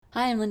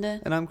Hi, I'm Linda.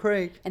 And I'm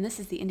Craig. And this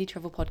is the Indie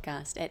Travel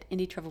Podcast at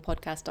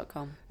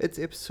indietravelpodcast.com. It's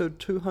episode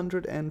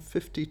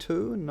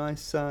 252,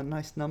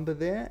 nice number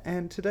there.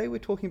 And today we're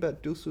talking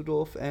about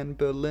Dusseldorf and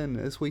Berlin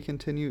as we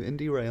continue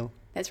Indie Rail.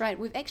 That's right.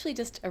 We've actually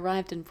just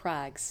arrived in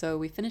Prague. So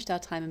we finished our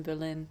time in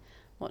Berlin,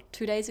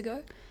 2 days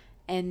ago?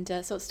 And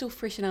so it's still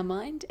fresh in our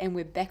mind, and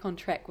we're back on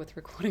track with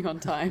recording on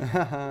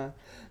time.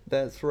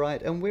 That's right.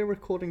 And we're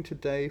recording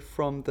today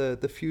from the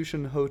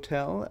Fusion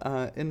Hotel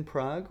in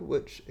Prague,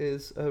 which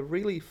is a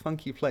really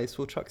funky place.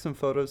 We'll chuck some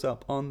photos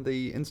up on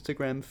the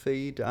Instagram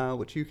feed,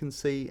 which you can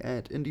see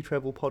at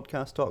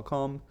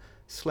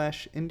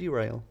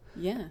indietravelpodcast.com/indierail.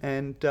 Yeah.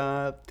 And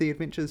the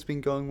adventure's been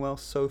going well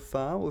so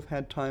far. We've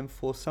had time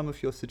for some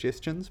of your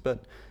suggestions,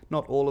 but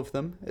not all of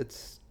them.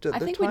 I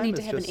think we need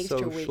to have an extra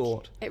so week.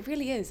 Short. It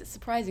really is. It's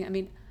surprising. I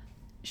mean,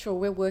 sure,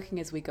 we're working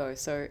as we go.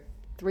 So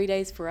 3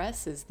 days for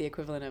us is the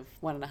equivalent of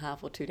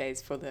 1.5 or 2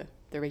 days for the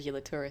regular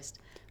tourist.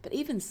 But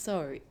even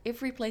so,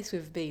 every place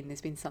we've been,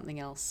 there's been something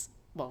else.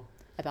 Well,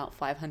 about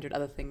 500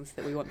 other things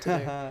that we want to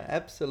do.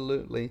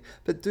 Absolutely.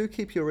 But do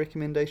keep your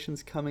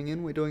recommendations coming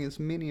in. We're doing as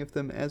many of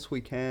them as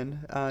we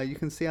can. You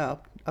can see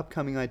our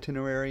upcoming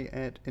itinerary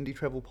at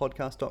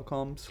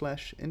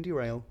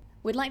indietravelpodcast.com/indierail.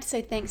 We'd like to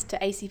say thanks to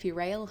ACP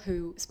Rail,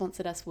 who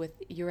sponsored us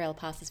with Eurail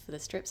passes for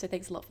this trip, so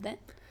thanks a lot for that.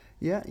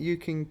 Yeah, you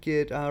can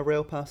get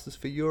rail passes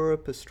for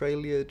Europe,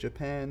 Australia,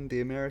 Japan,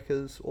 the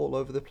Americas, all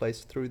over the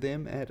place through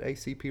them at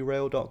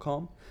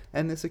acprail.com.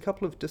 And there's a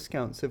couple of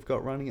discounts they've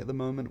got running at the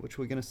moment, which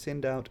we're going to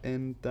send out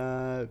in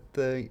the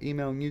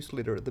email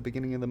newsletter at the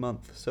beginning of the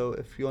month. So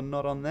if you're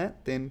not on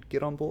that, then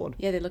get on board.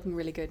 Yeah, they're looking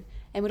really good.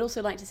 And we'd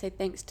also like to say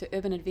thanks to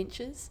Urban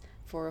Adventures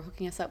for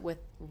hooking us up with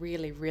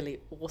really, really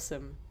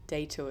awesome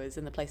day tours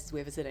in the places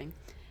we're visiting.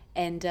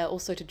 And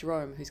also to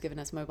Drome, who's given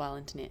us mobile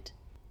internet.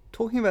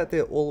 Talking about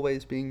there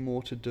always being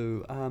more to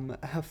do,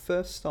 our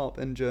first stop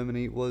in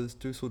Germany was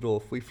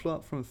Dusseldorf. We flew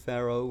up from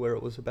Faro, where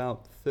it was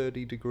about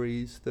 30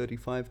 degrees,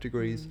 35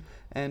 degrees,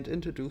 and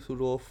into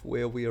Dusseldorf,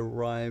 where we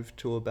arrived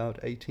to about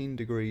 18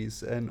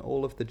 degrees, and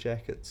all of the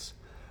jackets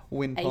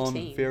went 18.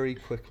 on very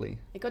quickly.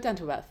 It got down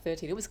to about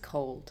 13. It was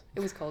cold.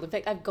 In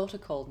fact, I've got a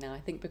cold now,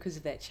 I think, because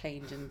of that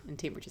change in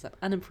temperatures. I'm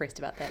unimpressed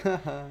about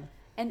that.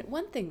 And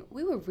one thing,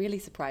 we were really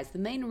surprised. The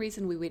main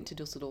reason we went to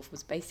Dusseldorf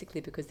was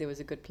basically because there was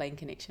a good plane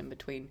connection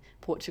between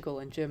Portugal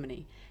and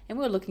Germany. And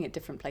we were looking at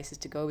different places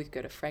to go. We could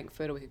go to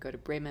Frankfurt or we could go to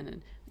Bremen.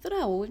 And we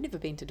thought, we've never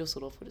been to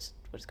Dusseldorf. We'll just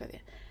go there.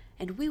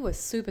 And we were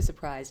super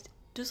surprised.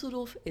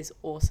 Dusseldorf is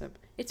awesome.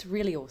 It's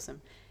really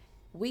awesome.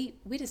 We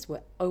just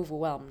were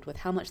overwhelmed with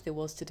how much there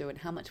was to do and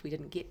how much we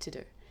didn't get to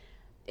do.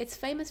 It's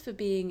famous for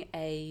being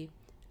an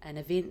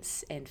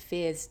events and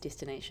fairs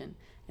destination.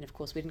 And of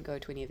course, we didn't go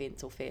to any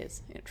events or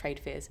fairs, trade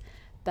fairs.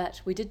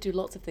 But we did do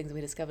lots of things, and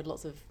we discovered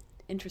lots of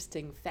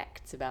interesting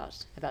facts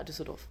about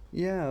Dusseldorf.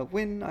 Yeah,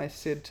 when I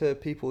said to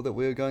people that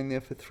we were going there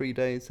for 3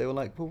 days, they were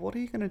like, well, what are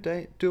you going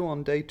to do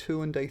on day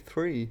 2 and day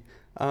 3?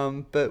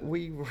 But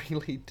we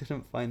really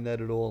didn't find that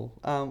at all.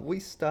 We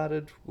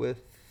started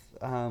with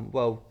some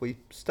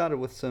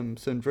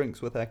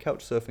drinks with our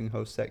couch surfing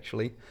hosts,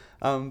 actually.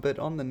 But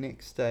on the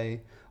next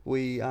day,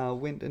 we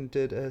went and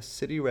did a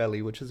city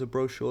rally, which is a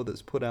brochure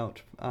that's put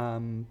out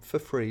for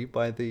free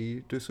by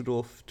the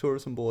Dusseldorf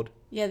Tourism Board.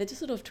 Yeah, the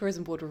Dusseldorf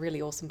Tourism Board were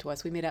really awesome to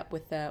us. We met up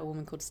with a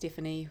woman called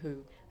Stephanie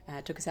who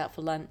took us out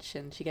for lunch,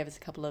 and she gave us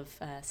a couple of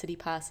city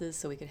passes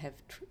so we could have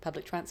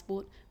public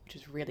transport, which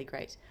was really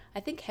great. I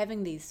think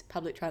having these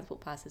public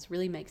transport passes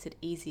really makes it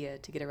easier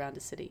to get around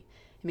a city.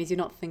 It means you're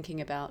not thinking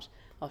about,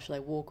 shall I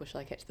walk or shall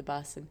I catch the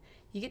bus? And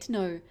you get to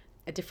know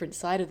a different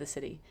side of the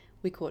city.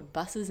 We caught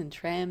buses and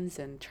trams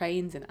and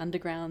trains and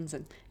undergrounds,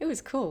 and it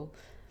was cool.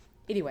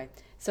 Anyway,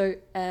 so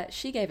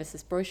she gave us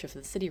this brochure for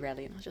the city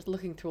rally, and I was just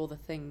looking through all the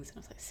things, and I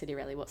was like, city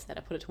rally, what's that?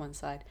 I put it to one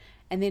side,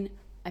 and then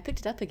I picked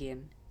it up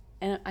again,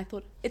 and I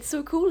thought, it's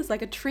so cool, it's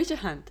like a treasure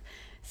hunt.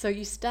 So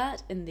you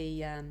start in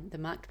the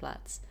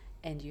Marktplatz,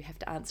 and you have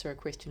to answer a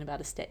question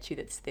about a statue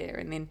that's there,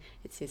 and then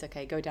it says,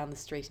 okay, go down the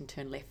street and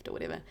turn left or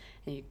whatever,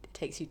 and it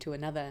takes you to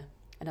another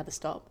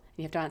stop, and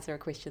you have to answer a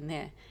question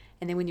there.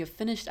 And then when you're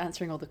finished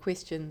answering all the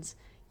questions,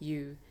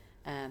 you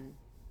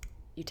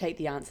take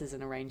the answers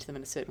and arrange them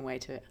in a certain way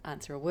to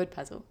answer a word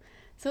puzzle.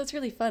 So it's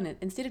really fun.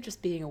 Instead of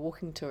just being a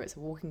walking tour, it's a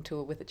walking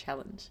tour with a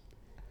challenge.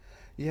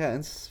 Yeah,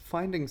 and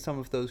finding some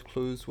of those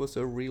clues was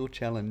a real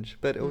challenge,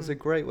 but it was a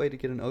great way to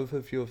get an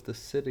overview of the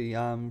city,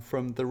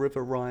 from the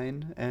River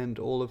Rhine and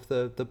all of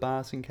the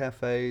bars and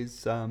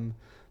cafes,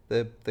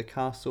 the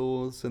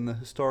castles and the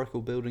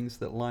historical buildings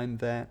that line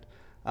that,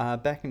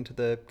 back into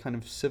the kind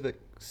of civic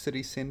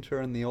city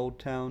centre in the old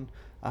town.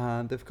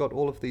 They've got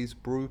all of these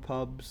brew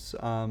pubs,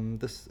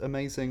 this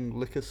amazing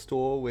liquor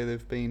store where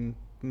they've been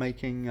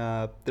making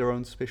their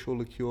own special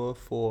liqueur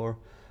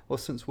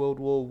since World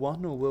War I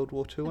or World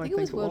War II, I think it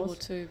was. World War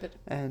II, but...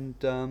 And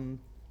we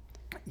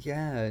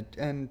got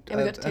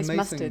to taste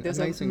mustard.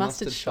 There was a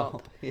mustard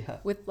shop yeah,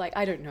 with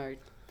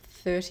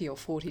 30 or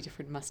 40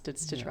 different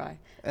mustards to try.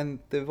 And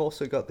they've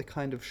also got the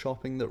kind of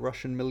shopping that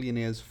Russian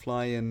millionaires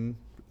fly in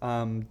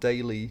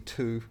daily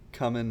to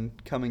come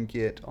and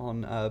get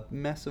on a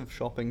massive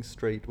shopping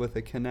street with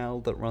a canal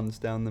that runs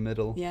down the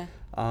middle. Yeah.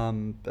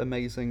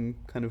 Amazing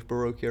kind of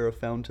Baroque era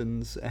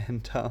fountains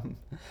and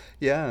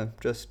yeah,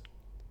 just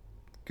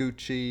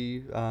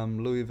Gucci,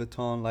 Louis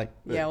Vuitton, like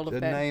Yeah, all of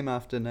that. name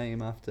after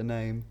name after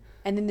name.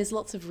 And then there's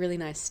lots of really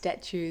nice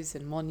statues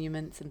and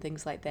monuments and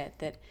things like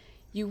that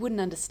you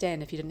wouldn't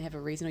understand if you didn't have a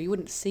reason, or you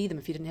wouldn't see them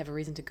if you didn't have a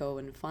reason to go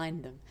and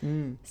find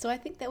them. So I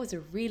think that was a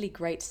really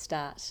great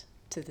start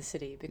to the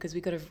city, because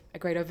we got a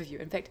great overview.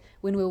 In fact,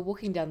 when we were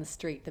walking down the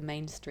street, the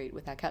main street,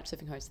 with our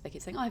couchsurfing hosts, they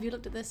kept saying, "Oh, have you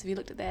looked at this? Have you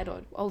looked at that?"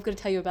 Or, "Oh, we've got to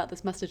tell you about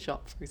this mustard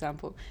shop," for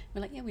example.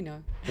 We're like, "Yeah, we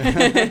know."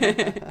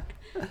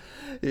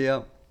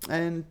 Yeah.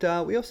 And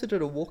we also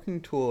did a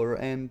walking tour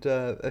and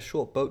a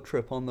short boat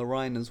trip on the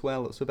Rhine as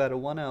well. It's about a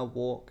 1 hour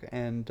walk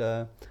and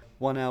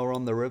 1 hour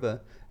on the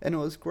river. And it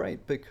was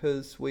great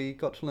because we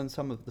got to learn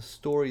some of the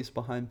stories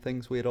behind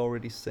things we had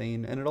already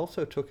seen. And it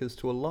also took us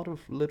to a lot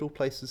of little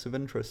places of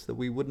interest that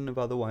we wouldn't have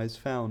otherwise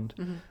found.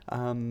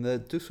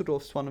 The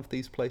Dusseldorf's one of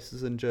these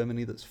places in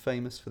Germany that's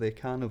famous for their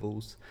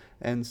carnivals.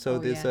 And so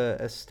there's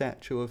a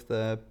statue of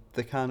the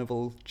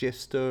carnival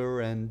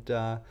jester and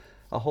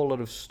a whole lot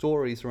of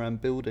stories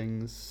around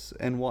buildings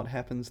and what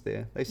happens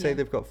there. They say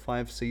they've got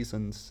 5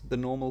 seasons, the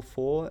normal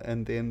 4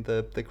 and then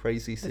the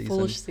crazy season. The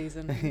foolish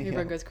season.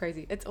 Everyone goes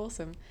crazy. It's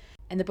awesome.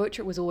 And the boat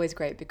trip was always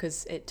great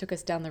because it took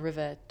us down the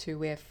river to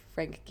where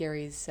Frank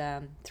Gehry's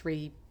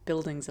 3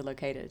 buildings are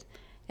located.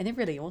 And they're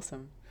really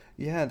awesome.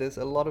 Yeah, there's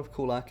a lot of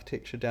cool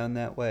architecture down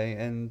that way.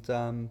 And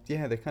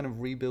they're kind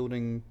of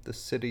rebuilding the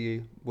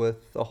city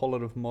with a whole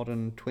lot of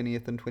modern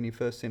 20th and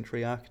 21st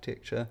century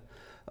architecture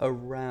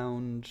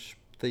around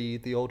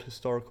the old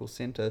historical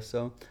centre.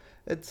 So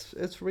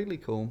it's really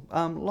cool.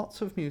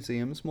 Lots of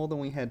museums, more than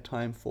we had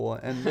time for,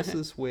 and this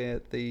is where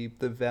the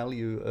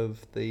value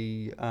of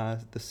the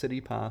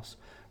city pass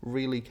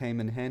really came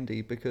in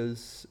handy,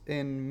 because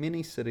in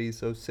many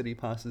cities those city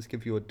passes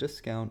give you a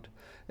discount.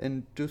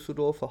 In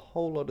Dusseldorf, a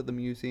whole lot of the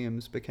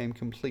museums became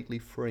completely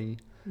free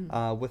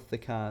with the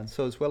card.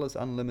 So as well as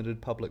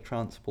unlimited public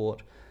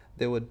transport,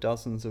 there were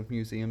dozens of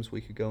museums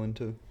we could go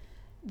into.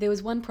 There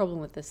was one problem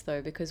with this,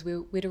 though, because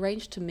we'd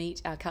arranged to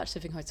meet our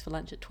couchsurfing hosts for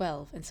lunch at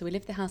 12, and so we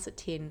left the house at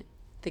 10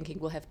 thinking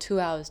we'll have 2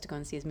 hours to go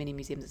and see as many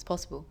museums as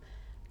possible.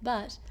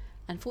 But,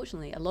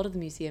 unfortunately, a lot of the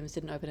museums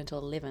didn't open until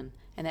 11,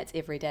 and that's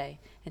every day,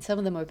 and some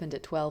of them opened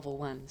at 12 or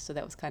 1, so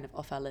that was kind of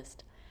off our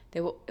list.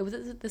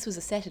 This was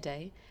a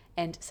Saturday,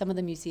 and some of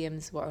the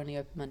museums were only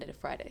open Monday to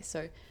Friday,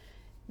 so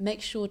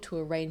make sure to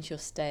arrange your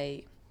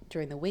stay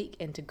during the week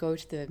and to go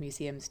to the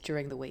museums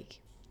during the week.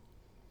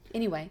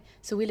 Anyway,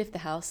 so we left the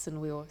house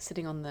and we were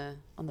sitting on the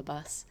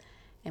bus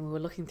and we were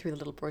looking through the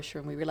little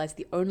brochure and we realised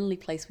the only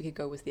place we could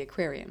go was the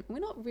aquarium. We're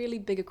not really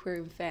big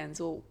aquarium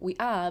fans, or we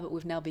are, but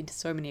we've now been to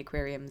so many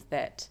aquariums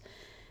that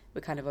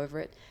we're kind of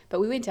over it. But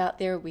we went out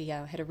there, we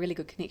had a really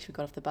good connection. We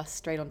got off the bus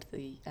straight onto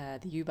the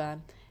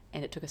U-Bahn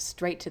and it took us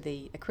straight to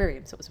the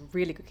aquarium, so it was a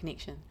really good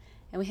connection.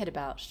 And we had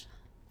about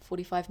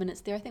 45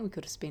 minutes there. I think we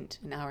could have spent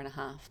an hour and a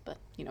half, but,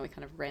 we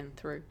kind of ran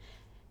through.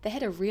 They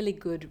had a really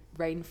good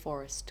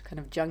rainforest, kind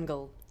of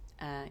jungle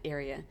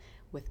area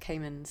with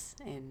caimans,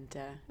 and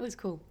it was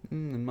cool.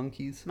 And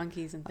monkeys and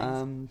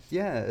things.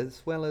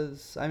 As well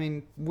as,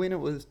 when it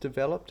was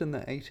developed in the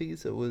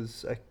 80s, it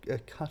was a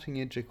cutting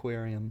edge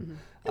aquarium.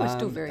 It was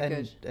still very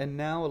good. And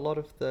now a lot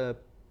of the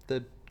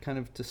kind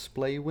of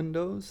display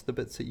windows, the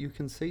bits that you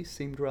can see,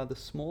 seemed rather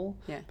small.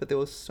 But there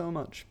was so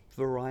much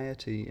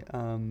variety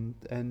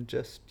and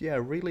just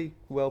really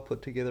well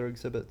put together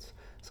exhibits.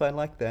 So I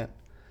like that.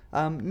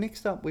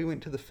 Next up, we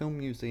went to the Film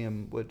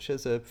Museum, which,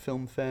 as a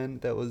film fan,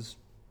 that was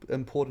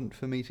important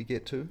for me to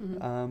get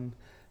to.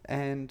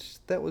 And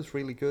that was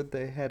really good.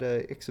 They had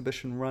an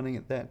exhibition running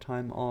at that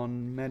time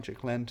on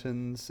magic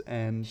lanterns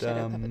and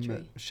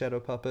shadow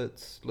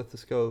puppets,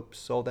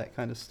 lithoscopes, all that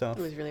kind of stuff.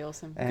 It was really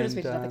awesome. Could have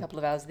spent another couple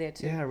of hours there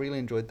too. Yeah, I really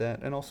enjoyed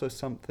that. And also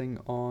something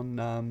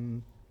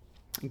on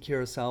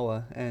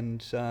Kurosawa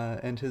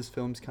and his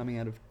films coming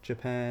out of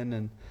Japan.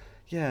 And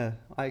yeah,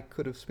 I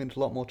could have spent a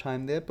lot more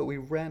time there, but we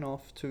ran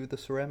off to the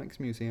Ceramics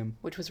Museum.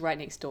 Which was right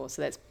next door,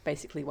 so that's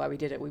basically why we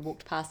did it. We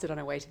walked past it on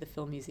our way to the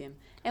Film Museum,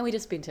 and we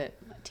just spent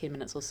 10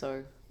 minutes or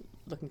so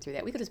looking through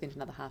that. We could have spent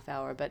another half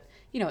hour, but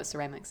it's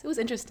ceramics. It was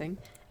interesting,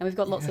 and we've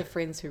got lots of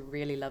friends who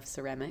really love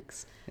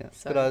ceramics. Yeah,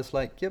 so. But I was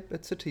like, yep,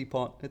 it's a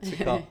teapot, it's a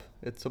cup,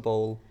 it's a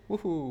bowl,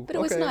 woohoo. But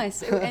it was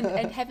nice,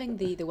 and having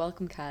the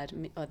welcome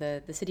card, or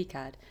the city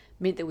card,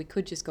 meant that we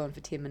could just go on for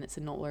 10 minutes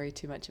and not worry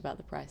too much about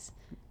the price,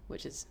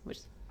 which is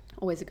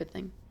always a good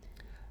thing.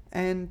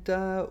 And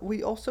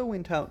we also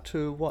went out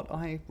to what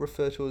I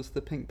refer to as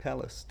the Pink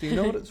Palace. Do you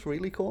know what it's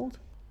really called?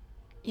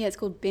 Yeah, it's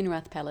called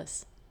Benrath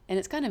Palace. And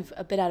it's kind of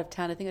a bit out of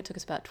town. I think it took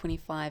us about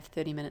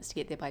 25-30 minutes to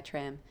get there by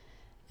tram.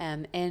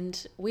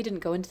 And we didn't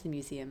go into the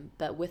museum,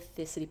 but with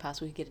the city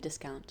pass we could get a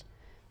discount.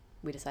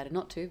 We decided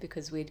not to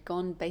because we'd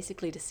gone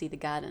basically to see the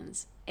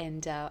gardens.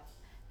 And our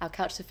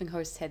couchsurfing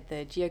hosts had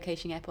the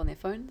geocaching app on their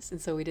phones,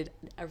 and so we did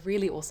a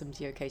really awesome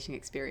geocaching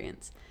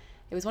experience.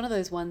 It was one of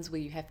those ones where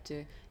you have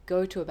to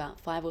go to about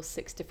 5 or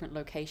 6 different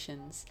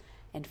locations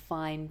and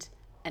find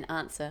an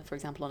answer, for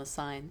example, on a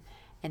sign,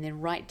 and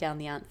then write down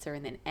the answer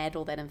and then add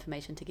all that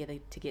information together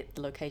to get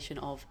the location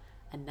of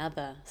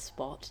another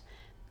spot.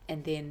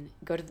 And then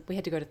we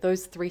had to go to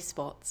those 3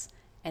 spots,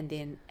 and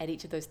then at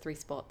each of those 3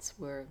 spots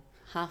were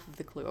half of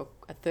the clue or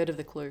a third of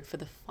the clue for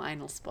the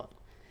final spot.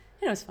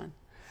 And it was fun.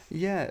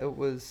 Yeah, it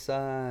was.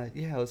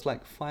 It was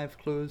like 5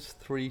 clues,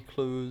 3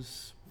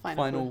 clues,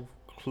 final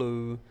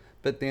clue.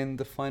 But then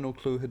the final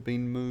clue had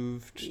been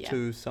moved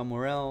to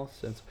somewhere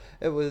else.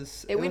 It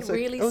went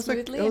really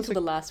smoothly until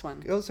the last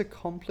one. It was a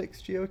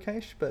complex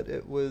geocache, but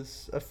it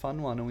was a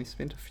fun one, and we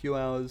spent a few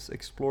hours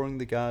exploring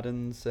the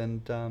gardens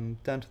and down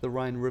to the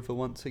Rhine River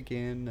once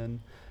again,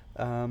 and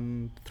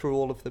through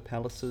all of the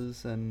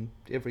palaces and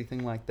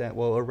everything like that.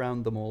 Well,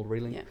 around them all,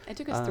 really. Yeah, it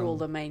took us through all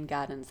the main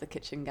gardens, the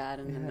kitchen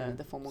garden and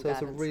the formal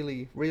gardens. So it was a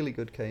really, really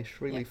good cache,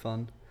 really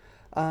fun.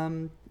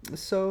 What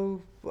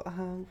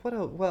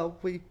else? Well,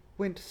 we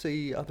went to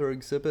see other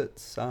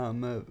exhibits,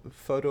 a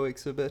photo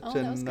exhibit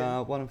in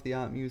one of the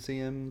art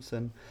museums,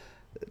 and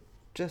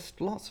just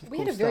lots of cool stuff. We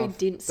had a very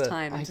dense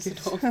time in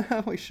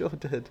Dusseldorf. We sure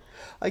did.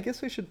 I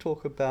guess we should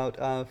talk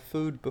about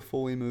food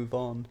before we move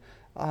on.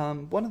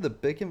 One of the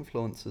big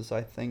influences,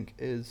 I think,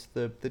 is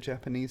the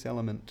Japanese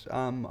element.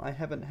 I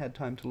haven't had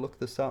time to look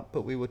this up,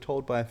 but we were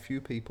told by a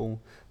few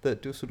people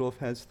that Dusseldorf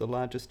has the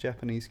largest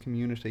Japanese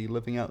community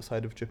living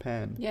outside of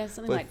Japan. Yeah,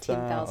 something like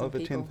 10,000 over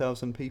people. Over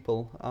 10,000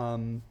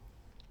 people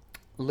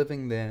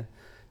living there.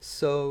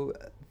 So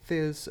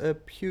there's a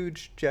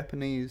huge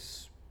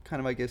Japanese kind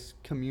of, I guess,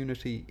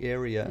 community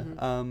area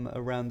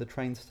around the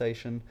train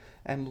station,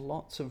 and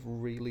lots of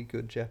really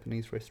good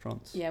Japanese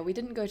restaurants. Yeah, we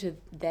didn't go to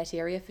that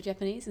area for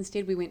Japanese.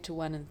 Instead, we went to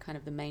one in kind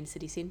of the main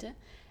city centre,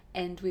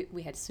 and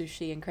we had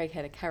sushi, and Craig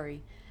had a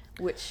curry,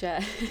 which...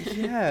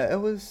 Yeah,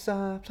 it was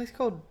a place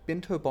called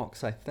Bento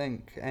Box, I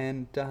think,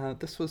 and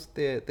this was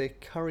their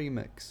curry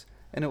mix,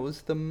 and it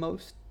was the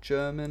most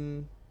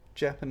German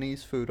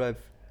Japanese food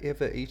I've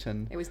ever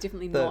eaten. It was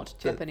definitely not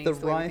Japanese. The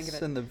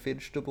rice and the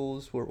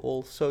vegetables were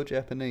all so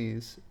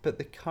Japanese, but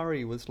the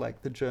curry was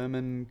like the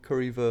German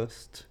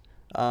currywurst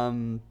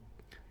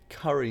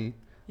curry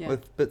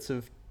with bits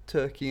of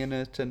turkey in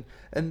it, and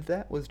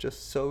that was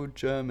just so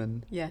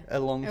German. Yeah,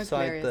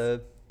 alongside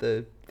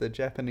the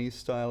Japanese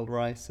style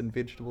rice and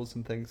vegetables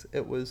and things.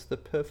 It was the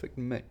perfect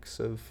mix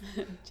of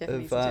Japanese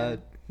and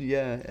German.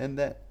 Yeah, and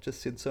that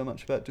just said so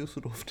much about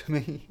Dusseldorf to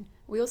me.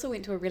 We also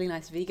went to a really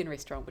nice vegan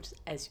restaurant, which,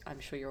 as I'm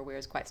sure you're aware,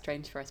 is quite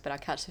strange for us, but our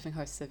couchsurfing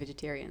hosts are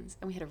vegetarians,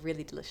 and we had a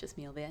really delicious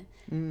meal there.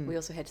 We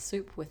also had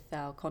soup with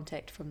our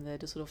contact from the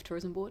Dusseldorf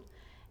Tourism Board,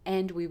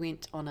 and we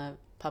went on a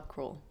pub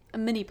crawl, a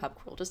mini pub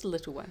crawl, just a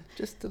little one.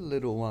 Just a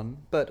little one,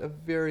 but a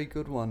very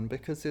good one,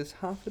 because there's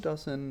half a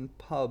dozen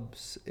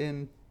pubs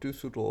in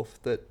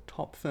Dusseldorf that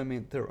top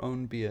ferment their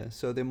own beer.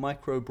 So they're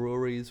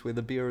microbreweries where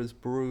the beer is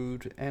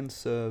brewed and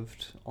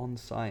served on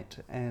site,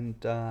 and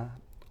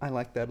I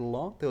like that a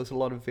lot. There was a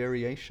lot of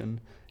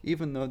variation,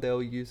 even though they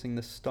were using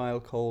the style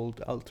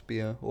called alt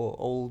beer or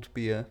old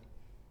beer.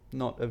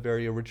 Not a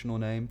very original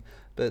name,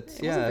 but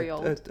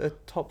a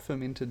top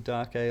fermented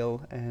dark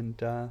ale, and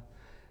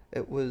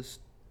it was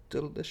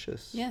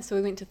delicious. Yeah, so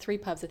we went to 3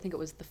 pubs. I think it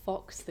was the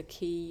Fox, the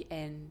Key,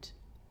 and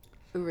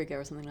Uriga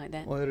or something like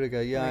that.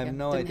 Uriga, yeah, I have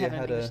no idea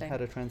how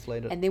to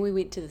translate it. And then we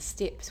went to the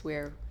steps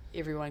where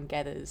everyone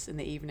gathers in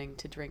the evening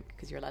to drink,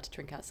 because you're allowed to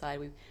drink outside.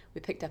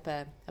 We picked up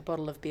a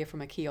bottle of beer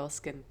from a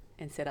kiosk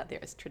and sat out there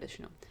as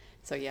traditional.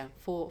 So yeah,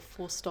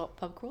 4-stop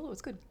pub crawl. It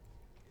was good.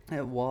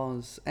 It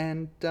was.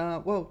 And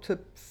well, to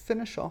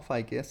finish off,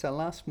 I guess, our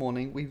last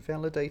morning we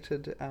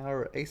validated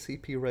our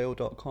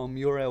acprail.com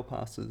URL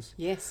passes.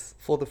 Yes.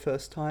 For the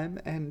first time,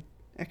 and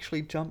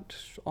actually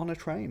jumped on a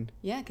train.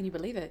 Yeah, can you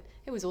believe it?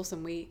 It was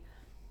awesome.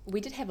 We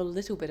did have a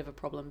little bit of a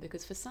problem,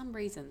 because for some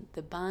reason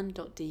the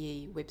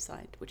bahn.de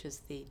website, which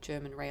is the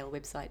German rail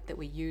website that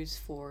we use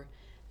for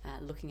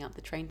looking up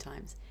the train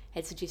times,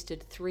 had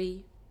suggested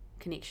 3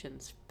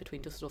 connections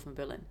between Dusseldorf and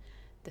Berlin.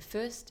 The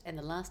first and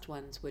the last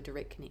ones were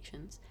direct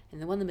connections,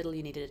 and the one in the middle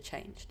you needed a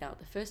change. Now,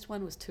 the first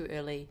one was too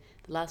early,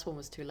 the last one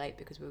was too late,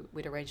 because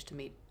we'd arranged to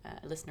meet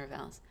a listener of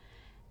ours,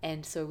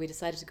 and so we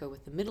decided to go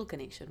with the middle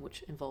connection,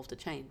 which involved a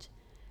change.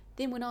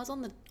 Then when I was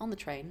on the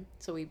train,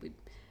 so we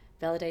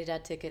validated our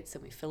tickets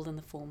and we filled in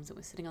the forms and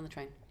we're sitting on the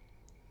train,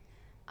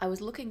 I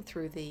was looking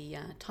through the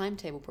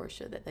timetable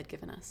brochure that they'd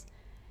given us,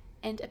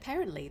 and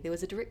apparently there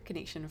was a direct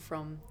connection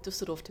from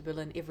Dusseldorf to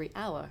Berlin every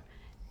hour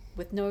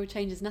with no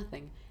changes,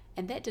 nothing,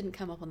 and that didn't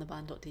come up on the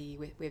bahn.de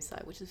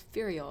website, which is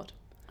very odd.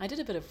 I did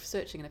a bit of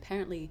searching, and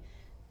apparently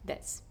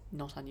that's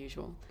not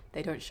unusual.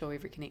 They don't show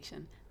every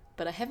connection,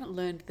 but I haven't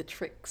learned the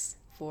tricks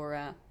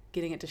for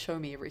getting it to show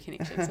me every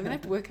connection, so I'm going to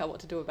have to work out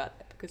what to do about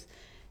that, because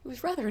it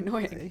was rather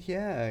annoying.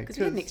 Yeah. Because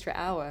we had an extra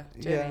hour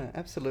journey. Yeah,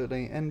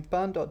 absolutely. And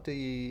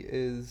bahn.de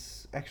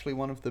is actually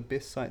one of the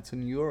best sites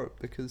in Europe,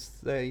 because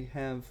they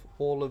have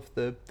all of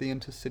the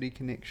intercity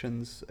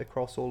connections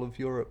across all of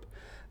Europe.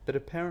 But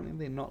apparently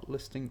they're not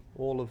listing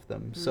all of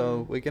them.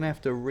 So we're going to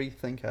have to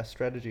rethink our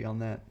strategy on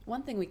that.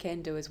 One thing we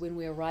can do is when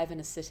we arrive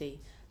in a city,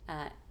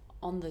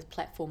 on the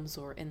platforms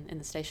or in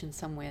the station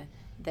somewhere,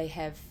 they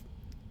have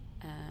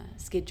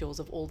schedules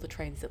of all the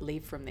trains that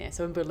leave from there.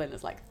 So in Berlin,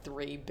 there's like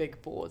 3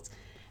 big boards.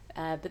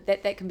 But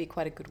that can be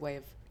quite a good way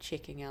of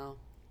checking our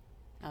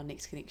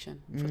next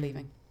connection for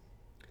leaving.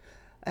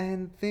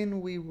 And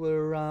then we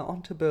were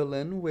on to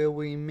Berlin, where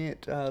we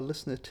met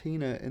listener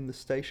Tina in the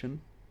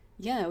station.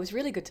 Yeah, it was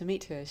really good to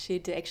meet her.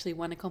 She'd actually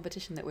won a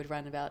competition that would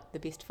run about the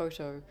best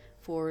photo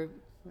for...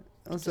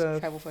 It was a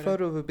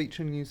photo of a beach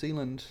in New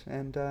Zealand,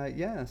 and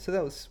so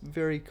that was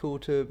very cool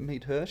to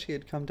meet her. She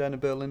had come down to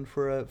Berlin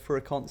for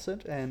a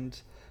concert,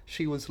 and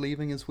she was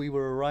leaving as we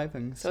were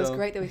arriving. So it was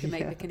great that we could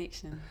make the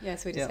connection. Yeah,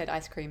 so we just had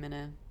ice cream in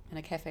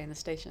a cafe in the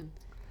station.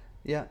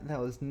 Yeah, that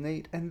was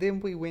neat. And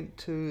then we went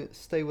to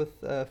stay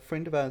with a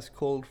friend of ours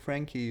called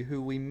Frankie,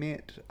 who we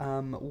met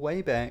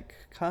way back.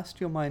 Cast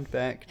your mind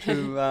back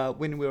to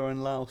when we were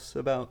in Laos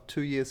about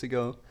 2 years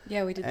ago.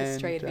 Yeah, we did the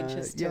Stray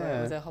Adventures tour.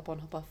 It was a hop-on,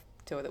 hop-off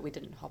tour that we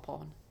didn't hop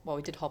on. Well,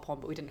 we did hop on,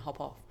 but we didn't hop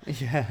off.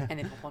 Yeah, and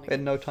then hop on again. We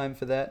had no time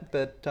for that,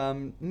 but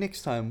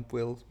next time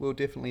we'll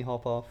definitely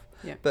hop off.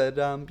 Yeah. But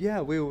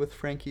we were with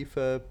Frankie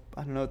for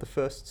the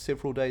first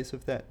several days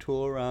of that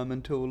tour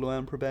until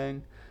Luang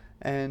Prabang,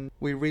 and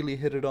we really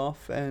hit it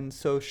off. And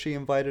so she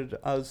invited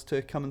us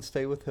to come and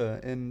stay with her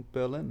in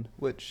Berlin,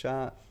 which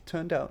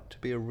turned out to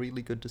be a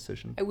really good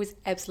decision. It was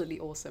absolutely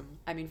awesome.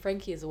 I mean,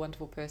 Frankie is a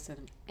wonderful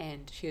person,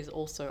 and she is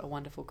also a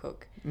wonderful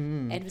cook.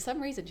 And for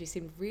some reason, she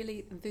seemed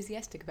really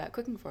enthusiastic about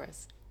cooking for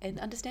us. And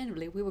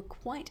understandably, we were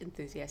quite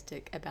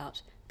enthusiastic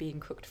about being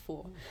cooked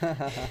for.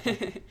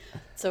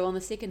 So on the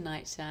second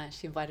night,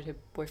 she invited her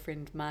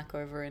boyfriend Mark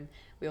over, and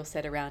we all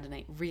sat around and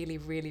ate really,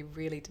 really,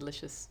 really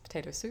delicious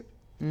potato soup.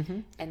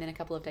 And then a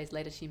couple of days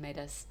later, she made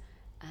us,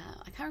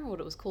 I can't remember what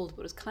it was called,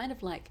 but it was kind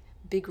of like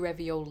big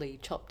ravioli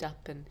chopped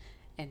up and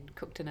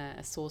cooked in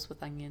a sauce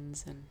with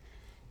onions,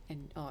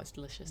 and it's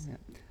delicious. Yeah.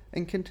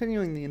 And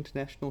continuing the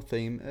international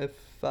theme,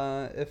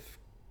 if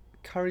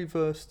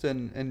currywurst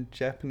and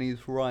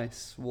Japanese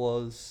rice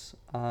was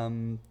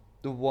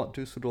what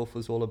Dusseldorf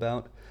was all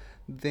about,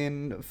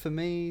 then for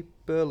me,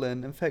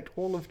 Berlin, in fact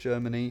all of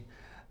Germany,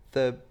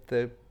 the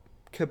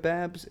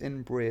kebabs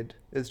in bread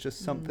is just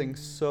something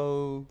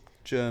so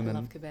German. I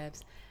love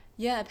kebabs.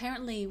 Yeah,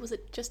 apparently, was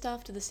it just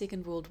after the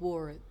Second World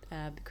War,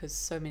 because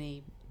so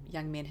many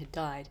young men had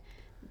died,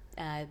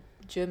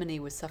 Germany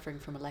was suffering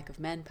from a lack of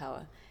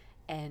manpower,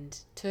 and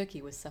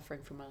Turkey was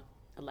suffering from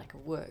a lack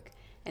of work.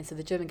 And so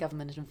the German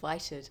government had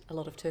invited a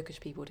lot of Turkish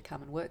people to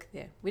come and work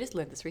there. We just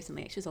learned this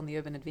recently, actually, on the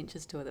Urban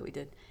Adventures tour that we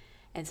did.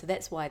 And so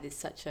that's why there's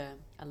such a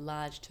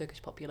large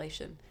Turkish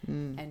population,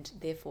 and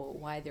therefore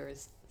why there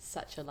is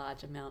such a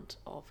large amount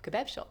of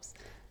kebab shops.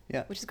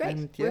 Yeah, which is great.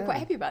 We're quite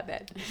happy about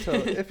that. So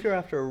if you're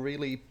after a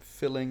really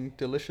filling,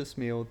 delicious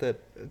meal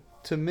that,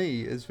 to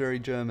me, is very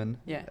German,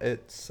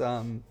 it's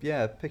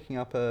picking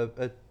up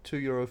a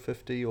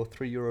 €2.50 or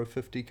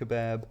 €3.50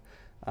 kebab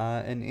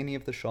in any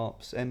of the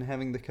shops, and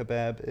having the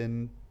kebab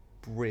in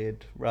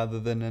bread rather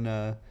than in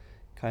a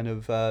kind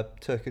of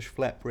Turkish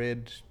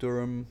flatbread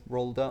durum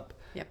rolled up.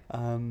 Yep.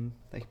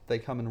 They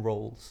come in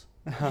rolls.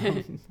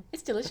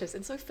 It's delicious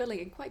and so filling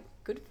and quite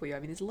good for you. I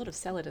mean, there's a lot of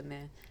salad in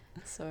there,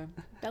 so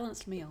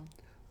balanced meal.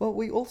 Well,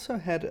 we also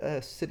had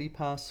a city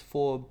pass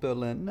for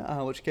Berlin,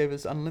 which gave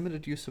us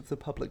unlimited use of the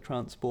public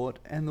transport,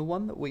 and the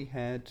one that we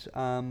had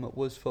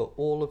was for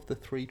all of the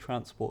 3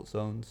 transport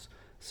zones.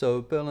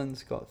 So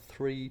Berlin's got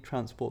 3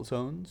 transport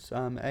zones,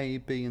 A,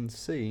 B, and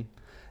C,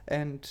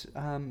 and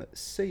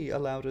C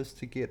allowed us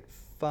to get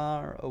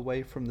far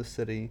away from the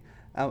city,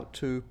 out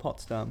to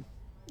Potsdam.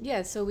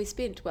 Yeah, so we'd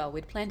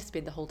planned to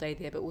spend the whole day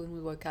there, but when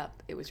we woke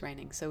up, it was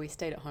raining, so we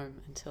stayed at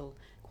home until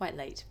quite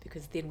late,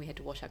 because then we had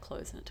to wash our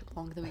clothes, and it took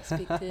longer than we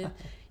expected.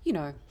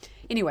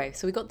 Anyway,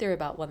 so we got there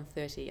about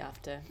 1:30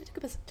 after. It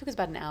took us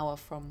about an hour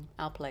from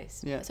our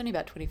place. Yeah. It's only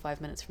about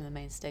 25 minutes from the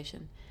main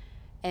station.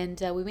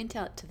 And we went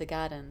out to the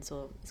gardens,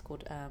 or it's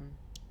called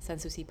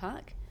Sanssouci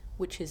Park,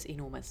 which is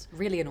enormous,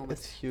 really enormous.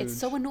 It's huge. It's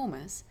so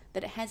enormous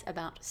that it has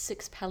about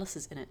 6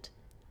 palaces in it.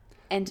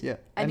 And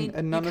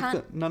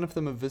none of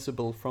them are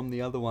visible from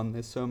the other one.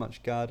 There's so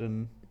much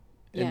garden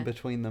in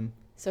between them.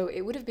 So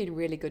it would have been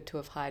really good to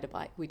have hired a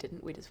bike. We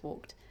didn't. We just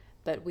walked.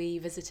 But we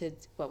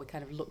visited, we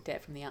kind of looked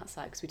at from the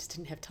outside because we just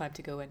didn't have time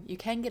to go in. You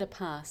can get a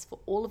pass for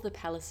all of the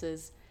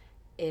palaces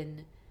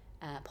in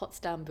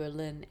Potsdam,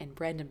 Berlin, and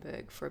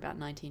Brandenburg for about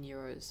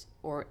 €19,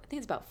 or I think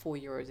it's about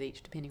 €4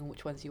 each, depending on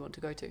which ones you want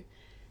to go to.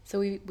 So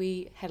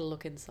we had a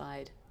look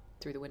inside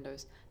through the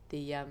windows.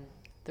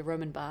 The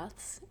Roman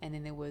baths, and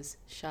then there was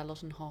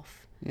Charlottenhof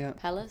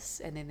Palace,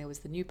 and then there was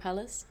the New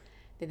Palace,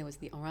 then there was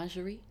the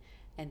Orangerie,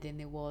 and then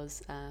there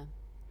was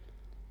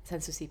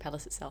Sanssouci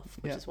Palace itself,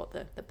 which is what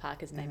the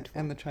park is named for.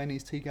 And the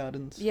Chinese tea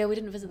gardens. Yeah, we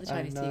didn't visit the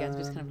Chinese tea gardens,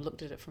 we just kind of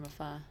looked at it from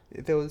afar.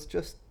 There was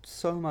just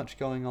so much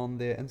going on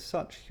there, and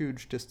such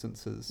huge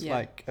distances,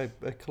 like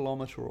a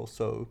kilometre or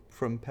so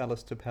from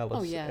palace to palace.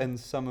 Oh, yeah. And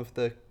some of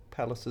the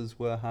palaces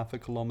were half a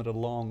kilometre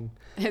long.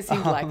 It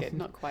seemed like it,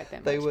 not quite that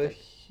much. They were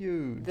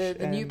huge.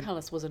 The new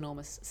palace was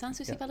enormous.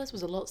 Sanssouci Palace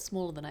was a lot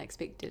smaller than I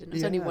expected, and it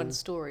was only 1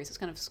 story, so it's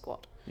kind of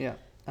squat. Yeah.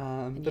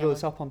 in But it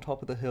was yellow. up on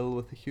top of the hill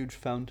with a huge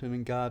fountain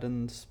and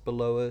gardens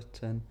below it,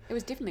 and It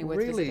was definitely worth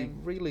really,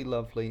 visiting. really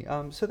lovely.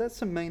 So that's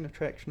the main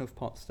attraction of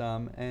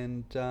Potsdam,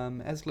 and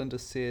as Linda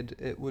said,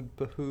 it would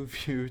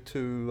behoove you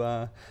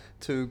to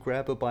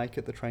grab a bike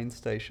at the train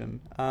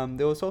station.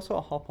 There was also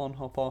a hop-on,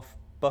 hop-off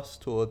bus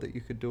tour that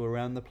you could do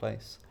around the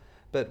place,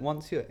 but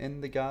once you're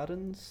in the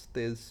gardens,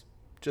 there's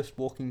just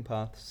walking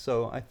paths.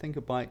 So I think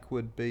a bike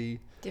would be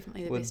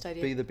Definitely the would best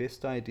idea. be the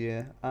best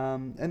idea.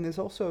 And there's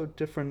also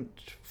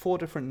four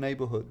different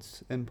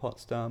neighborhoods in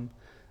Potsdam.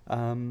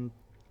 Um,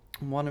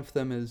 One of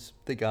them is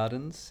the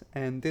gardens,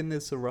 and then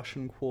there's the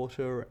Russian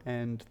Quarter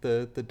and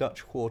the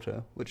Dutch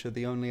Quarter, which are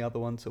the only other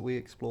ones that we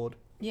explored.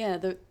 Yeah,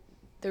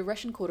 the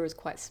Russian Quarter is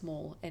quite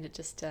small, and it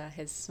just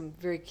has some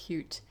very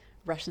cute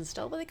Russian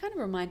style, but they kind of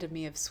reminded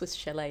me of Swiss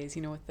chalets,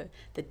 with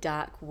the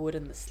dark wood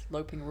and the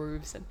sloping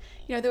roofs. And,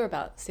 there were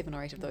about 7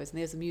 or 8 of those. And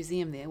there's a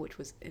museum there, which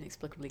was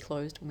inexplicably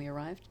closed when we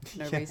arrived,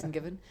 no Yeah. reason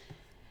given.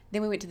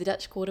 Then we went to the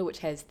Dutch Quarter, which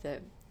has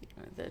the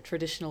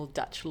traditional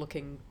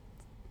Dutch-looking,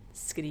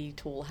 skinny,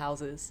 tall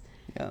houses.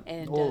 Yeah,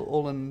 And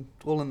all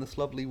in this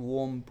lovely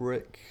warm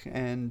brick,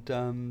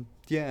 and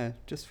yeah,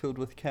 just filled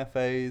with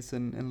cafes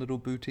and little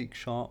boutique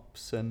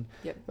shops, and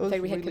yep, it was in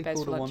fact, we had really kebabs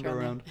cool for to lunch wander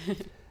around around.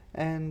 there.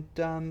 And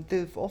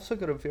they've also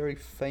got a very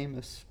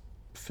famous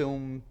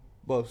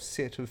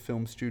set of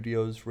film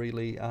studios,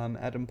 really,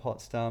 at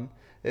Potsdam.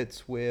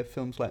 It's where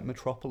films like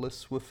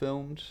Metropolis were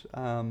filmed.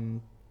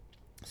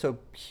 So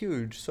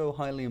huge, so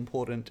highly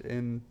important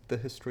in the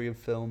history of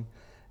film.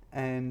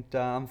 And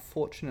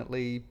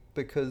unfortunately,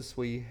 because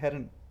we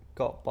hadn't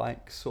got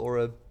bikes or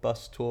a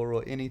bus tour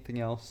or anything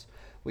else,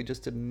 we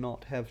just did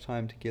not have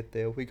time to get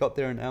there. We got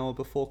there an hour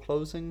before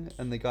closing,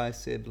 and the guy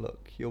said,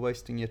 "Look, you're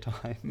wasting your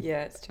time."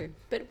 Yeah, it's true.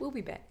 But we'll be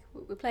back.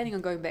 We're planning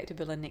on going back to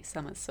Berlin next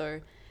summer,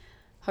 so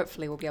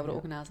hopefully we'll be able to Yeah.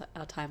 organise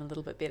our time a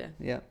little bit better.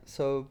 Yeah,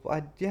 so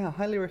I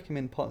highly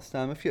recommend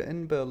Potsdam if you're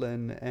in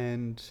Berlin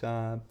and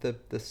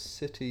the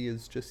city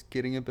is just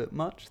getting a bit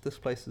much. This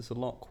place is a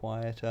lot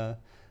quieter,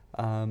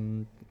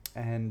 and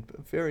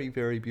very,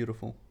 very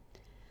beautiful.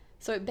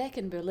 So back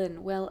in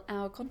Berlin, well,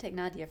 our contact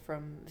Nadia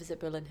from Visit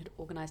Berlin had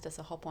organised us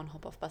a hop-on,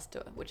 hop-off bus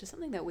tour, which is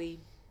something that we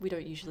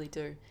don't usually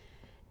do.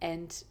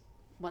 And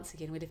once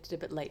again, we left it a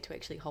bit late to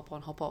actually hop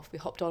on, hop off. We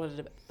hopped on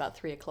at about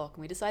 3 o'clock,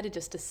 and we decided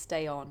just to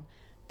stay on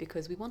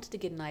because we wanted to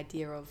get an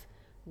idea of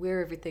where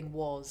everything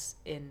was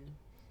in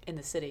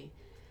the city.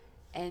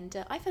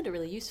 And I found it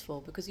really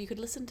useful because you could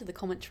listen to the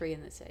commentary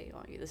and they'd say,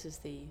 oh, yeah, this is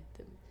the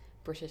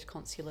British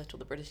consulate or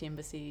the British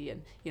embassy,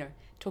 and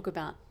talk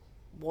about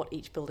what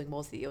each building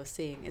was that you were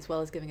seeing, as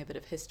well as giving a bit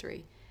of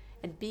history.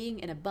 And being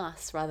in a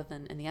bus rather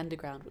than in the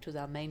underground, which was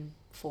our main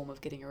form of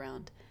getting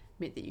around,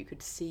 meant that you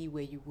could see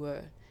where you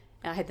were.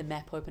 And I had the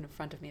map open in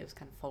front of me. I was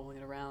kind of following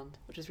it around,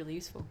 which was really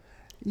useful.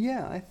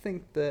 Yeah, I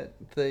think that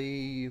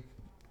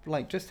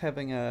just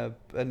having a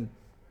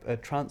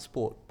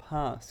transport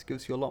pass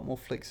gives you a lot more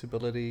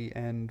flexibility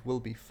and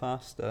will be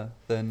faster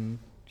than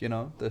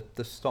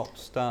the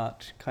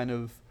stop-start kind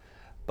of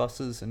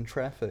buses and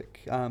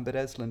traffic. But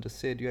as Linda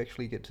said, you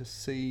actually get to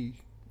see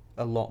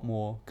a lot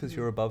more because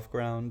you're above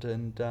ground,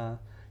 and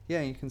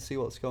you can see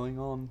what's going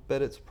on.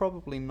 But it's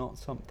probably not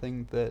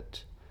something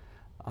that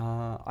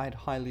I'd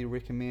highly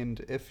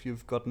recommend if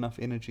you've got enough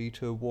energy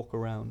to walk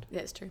around.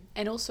 That's true.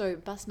 And also,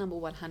 bus number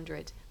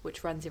 100,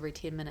 which runs every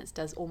 10 minutes,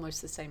 does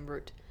almost the same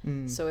route.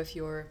 So if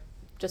you're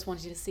just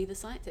wanting to see the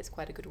sights, that's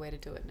quite a good way to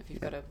do it. And if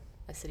you've got a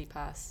city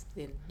pass,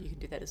 then you can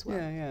do that as well.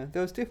 Yeah.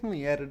 There was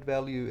definitely added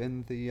value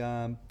in the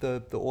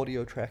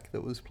audio track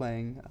that was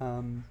playing.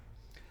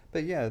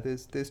 But yeah,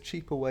 there's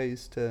cheaper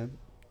ways to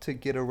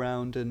get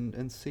around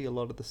and see a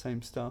lot of the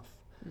same stuff.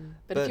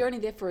 But if you're only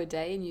there for a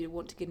day and you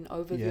want to get an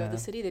overview of the Yeah.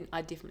 city, then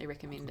I definitely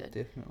recommend it.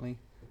 Definitely.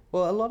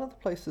 Well, a lot of the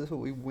places that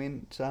we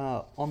went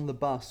on the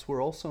bus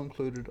were also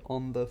included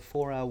on the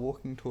 4-hour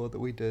walking tour that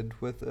we did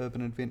with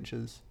Urban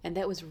Adventures. And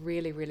that was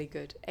really, really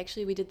good.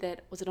 Actually, we did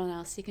that, was it on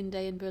our second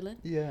day in Berlin?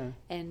 Yeah.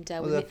 And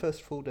It was our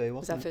first full day, It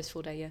was our wasn't it? first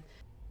full day, yeah.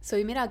 So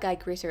we met our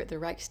guide Greta at the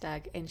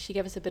Reichstag, and she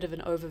gave us a bit of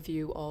an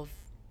overview of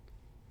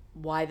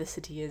why the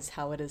city is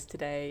how it is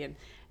today. And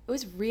it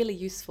was really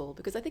useful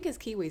because I think as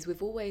Kiwis,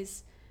 we've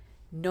always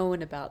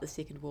known about the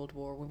Second World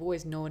War. We've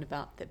always known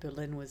about that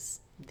Berlin was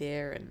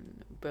there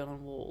and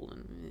Berlin Wall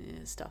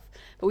and stuff.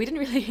 But we didn't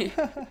really,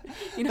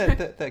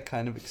 that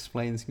kind of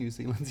explains New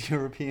Zealand's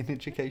European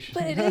education.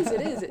 But it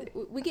is.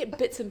 We get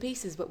bits and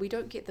pieces, but we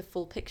don't get the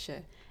full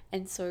picture.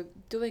 And so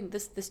doing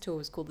this tour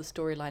was called the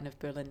Storyline of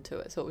Berlin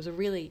Tour. So it was a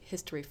really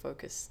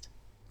history-focused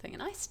thing.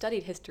 And I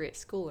studied history at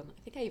school, and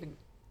I think I even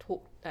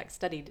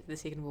studied the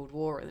Second World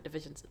War and the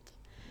divisions.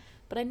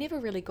 But I never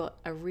really got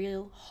a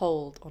real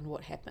hold on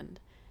what happened.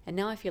 And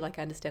now I feel like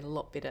I understand a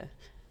lot better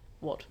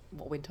what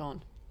went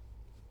on.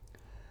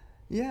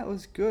 Yeah, it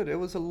was good. It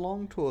was a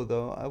long tour,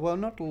 though. Well,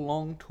 not a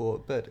long tour,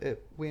 but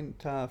it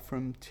went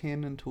from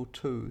 10 until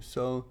 2.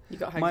 So You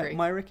got hungry.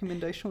 my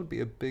recommendation would be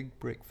a big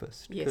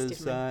breakfast. Yes, Because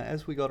definitely.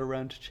 as we got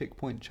around to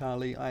Checkpoint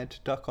Charlie, I had to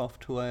duck off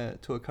to a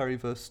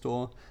currywurst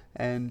store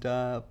and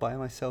buy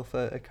myself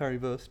a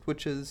currywurst,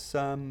 which is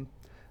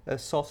a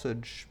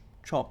sausage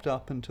chopped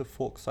up into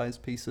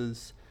fork-sized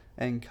pieces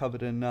and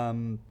covered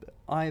in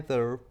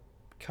either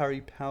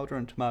curry powder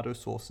and tomato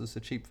sauce as the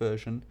cheap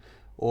version,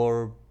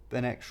 or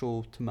an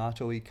actual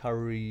tomatoey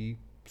curry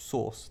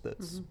sauce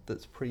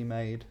that's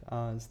pre-made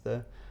as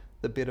the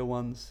better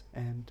ones.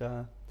 And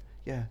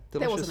yeah, delicious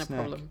That wasn't snack.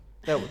 a problem.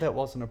 That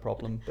wasn't a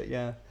problem, but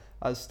yeah,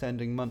 I was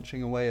standing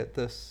munching away at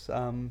this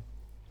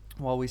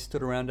while we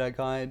stood around our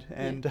guide,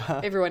 and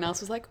everyone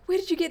else was like, "Where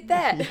did you get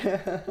that?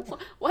 yeah.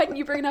 Why didn't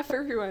you bring enough for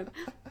everyone?"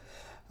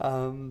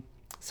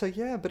 So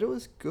yeah, but it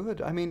was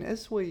good. I mean,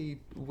 as we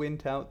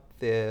went out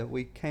there,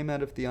 we came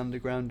out of the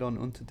underground on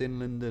Unter den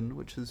Linden,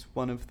 which is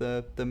one of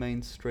the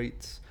main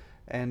streets,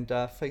 and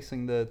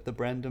facing the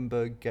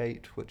Brandenburg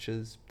Gate, which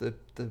is the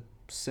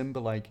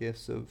symbol, I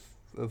guess,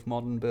 of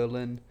modern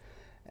Berlin.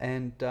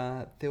 And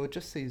there were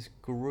just these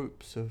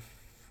groups of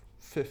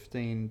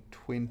 15,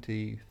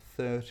 20,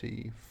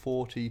 30,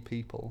 40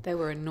 people. They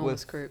were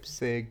enormous with groups.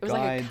 Their It was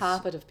guides, like a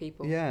carpet of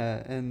people.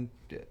 Yeah, and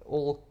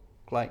all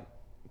like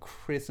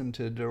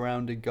crescented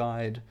around a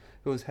guide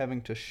who was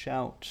having to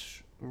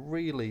shout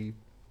really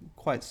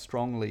quite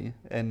strongly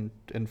in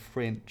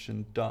French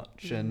and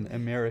Dutch and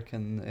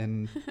American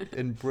and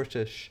in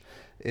British,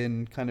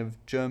 in kind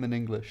of German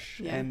English,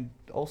 and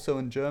also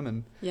in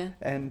German. Yeah.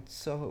 And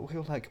so we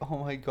were like, oh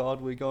my God,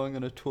 we're going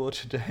on a tour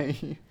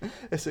today.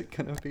 Is it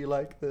going to be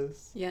like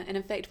this? Yeah, and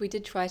in fact, we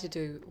did try to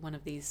do one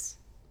of these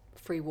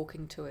free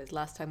walking tours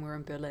last time we were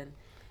in Berlin,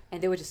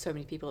 and there were just so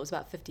many people. It was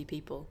about 50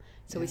 people.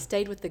 So we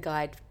stayed with the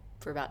guide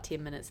for about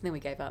 10 minutes, and then we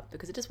gave up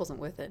because it just wasn't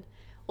worth it.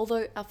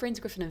 Although our friends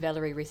Griffin and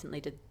Valerie recently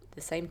did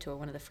the same tour,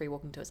 one of the free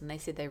walking tours, and they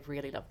said they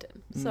really loved it.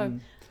 So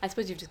I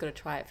suppose you've just got to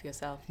try it for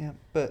yourself. Yeah,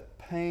 but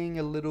paying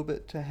a little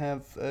bit to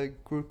have a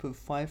group of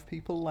 5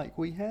 people like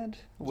we had,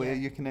 where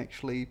you can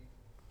actually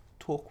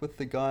talk with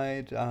the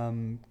guide.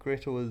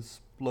 Greta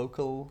was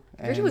local.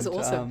 Greta was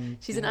awesome.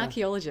 She's an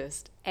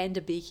archaeologist and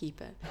a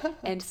beekeeper.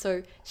 And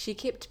so she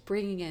kept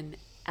bringing in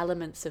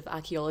elements of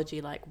archaeology,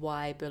 like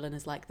why Berlin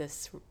is like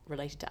this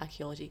related to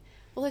archaeology.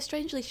 Although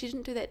strangely, she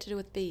didn't do that to do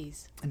with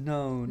bees.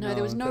 No,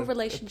 there was no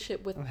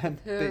relationship with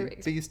her.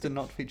 Bees did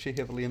not feature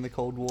heavily in the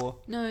Cold War.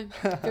 No,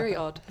 very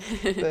odd.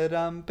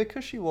 But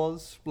because she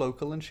was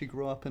local and she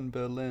grew up in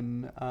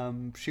Berlin,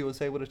 she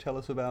was able to tell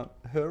us about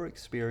her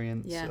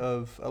experience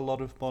of a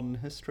lot of modern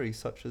history,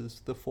 such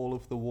as the fall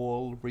of the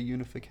wall,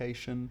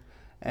 reunification,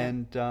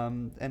 and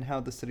how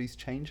the city's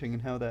changing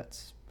and how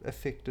that's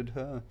affected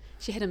her.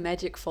 She had a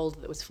magic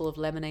folder that was full of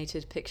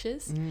laminated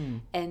pictures,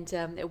 and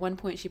at one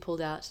point she pulled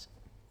out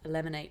a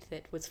laminate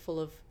that was full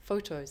of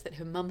photos that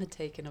her mum had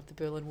taken of the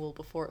Berlin Wall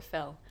before it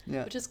fell,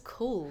 which is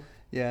cool.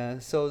 Yeah,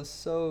 so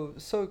so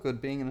good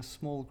being in a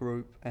small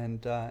group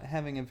and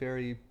having a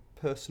very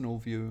personal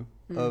view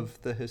of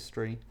the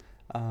history.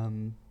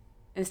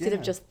 Instead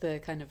of just the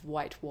kind of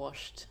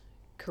whitewashed,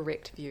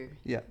 correct view.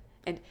 Yeah.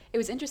 And it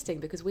was interesting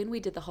because when we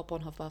did the hop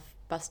on hop off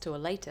bus tour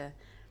later,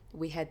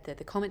 we had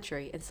the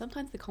commentary, and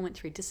sometimes the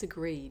commentary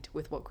disagreed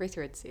with what Greta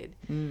had said.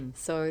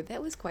 So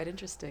that was quite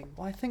interesting.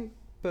 Well, I think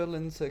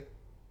Berlin's a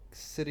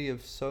city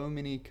of so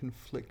many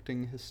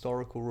conflicting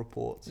historical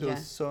reports. There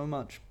was so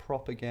much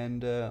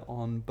propaganda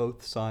on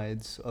both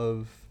sides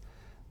of,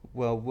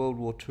 well, World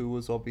War II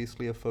was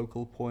obviously a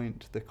focal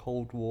point, the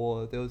Cold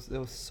War. There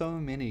was so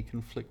many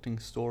conflicting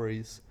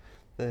stories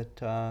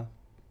that,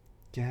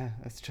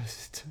 it's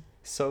just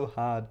so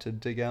hard to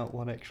dig out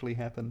what actually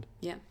happened.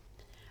 Yeah.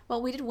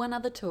 Well, we did one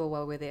other tour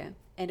while we were there,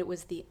 and it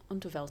was the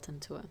Unterwelten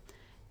tour.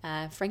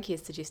 Frankie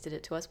had suggested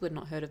it to us. We'd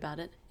not heard about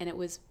it, and it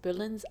was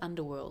Berlin's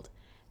underworld.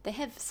 They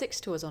have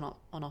 6 tours on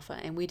offer,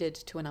 and we did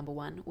tour number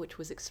 1, which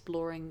was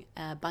exploring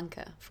a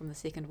bunker from the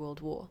Second World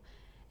War,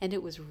 and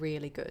it was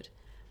really good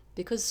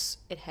because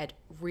it had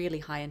really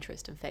high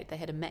interest. In fact, they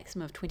had a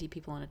maximum of 20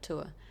 people on a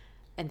tour,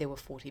 and there were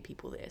 40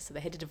 people there, so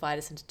they had to divide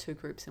us into 2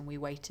 groups, and we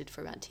waited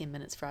for about 10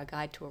 minutes for our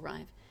guide to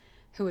arrive,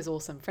 who was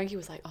awesome. Frankie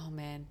was like, oh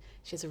man,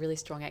 she has a really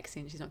strong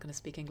accent. She's not going to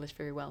speak English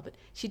very well. But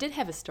she did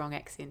have a strong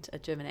accent, a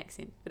German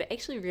accent. But it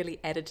actually really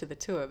added to the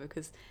tour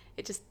because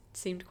it just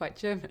seemed quite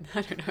German.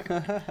 I don't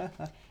know.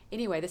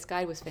 Anyway, this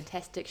guide was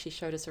fantastic. She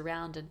showed us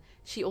around, and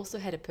she also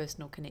had a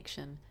personal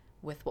connection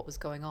with what was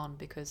going on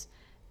because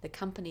the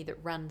company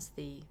that runs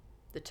the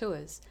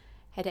tours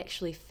had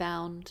actually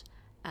found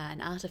an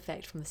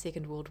artifact from the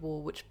Second World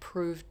War which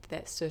proved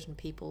that certain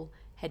people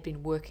had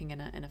been working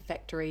in a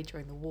factory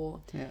during the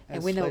war. Yeah,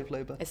 as slave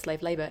labour. As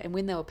slave labour. And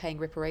when they were paying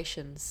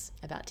reparations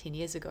about 10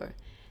 years ago,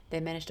 they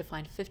managed to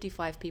find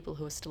 55 people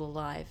who were still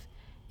alive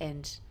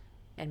and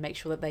make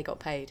sure that they got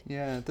paid.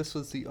 Yeah, this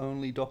was the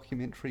only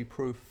documentary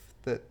proof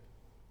that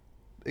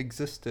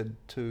existed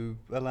to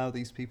allow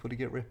these people to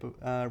get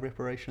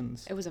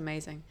reparations. It was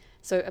amazing.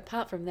 So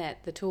apart from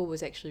that, the tour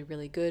was actually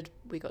really good.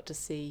 We got to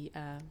see,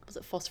 was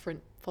it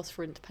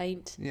phosphorant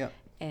paint? Yeah.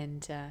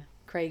 And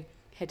Craig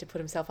had to put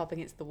himself up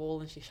against the wall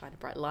and she shined a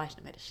bright light and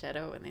it made a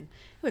shadow, and then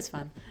it was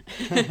fun.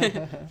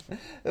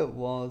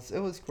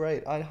 It was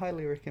great. I'd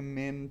highly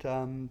recommend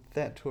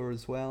that tour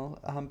as well.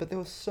 But there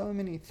were so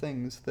many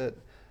things that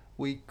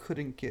we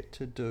couldn't get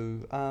to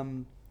do.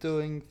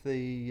 Doing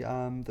the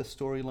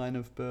storyline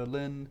of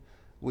Berlin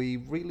we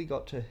really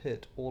got to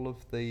hit all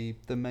of the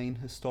main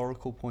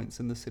historical points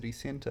in the city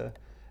centre,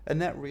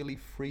 and that really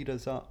freed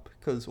us up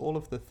because all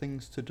of the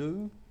things to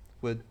do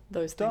were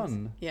Those done.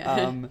 things.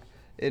 Yeah.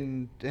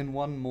 In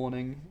one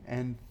morning,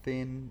 and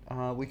then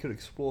we could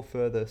explore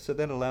further. So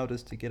that allowed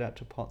us to get out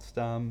to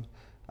Potsdam,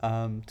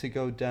 to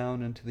go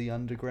down into the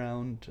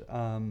underground.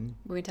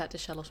 We went out to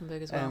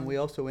Charlottenburg as well. And we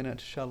also went out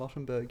to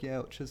Charlottenburg, yeah,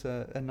 which is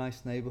a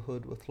nice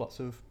neighbourhood with lots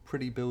of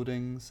pretty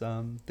buildings.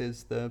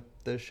 There's the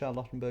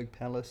Charlottenburg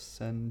Palace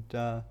and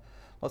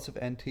lots of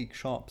antique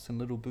shops and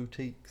little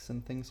boutiques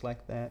and things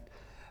like that.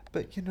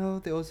 But,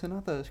 there was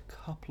another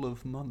couple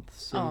of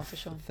months of for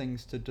sure.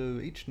 things to do.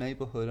 Each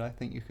neighbourhood, I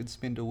think you could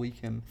spend a week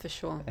in. For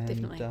sure, And,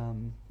 definitely.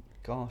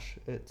 gosh,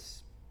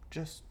 it's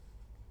just...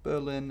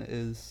 Berlin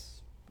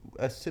is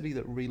a city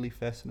that really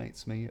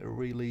fascinates me.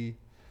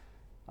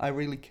 I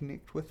really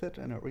connect with it,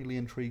 and it really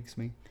intrigues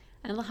me.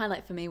 Another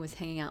highlight for me was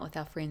hanging out with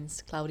our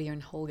friends Claudia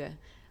and Holger.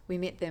 We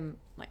met them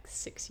like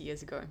 6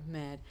 years ago,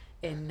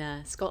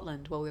 in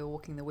Scotland while we were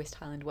walking the West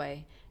Highland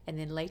Way. And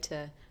then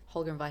later,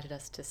 Holger invited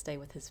us to stay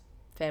with his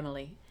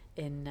family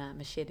in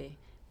Meschede,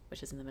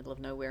 which is in the middle of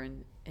nowhere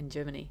in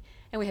Germany.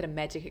 And we had a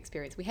magic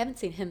experience. We haven't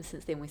seen him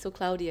since then. We saw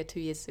Claudia 2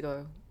 years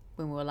ago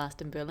when we were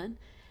last in Berlin.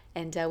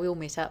 And we all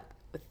met up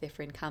with their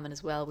friend Carmen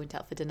as well, went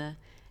out for dinner.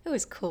 It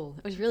was cool.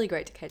 It was really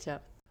great to catch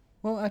up.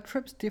 Well, our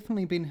trip's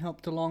definitely been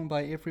helped along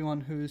by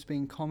everyone who's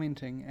been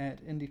commenting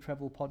at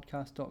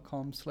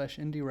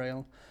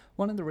indietravelpodcast.com/indierail.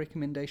 One of the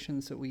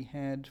recommendations that we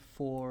had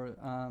for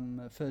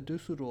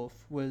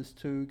Dusseldorf was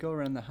to go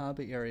around the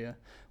harbour area,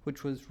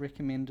 which was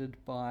recommended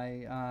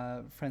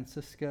by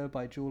Francisca,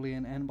 by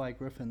Julian, and by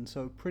Griffin,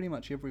 so pretty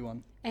much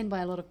everyone. And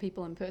by a lot of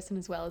people in person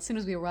as well. As soon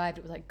as we arrived,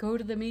 it was like, go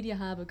to the media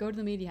harbour, go to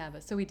the media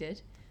harbour. So we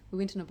did. We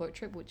went on a boat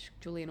trip, which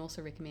Julian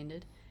also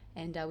recommended,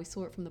 and we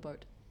saw it from the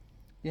boat.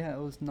 Yeah, it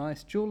was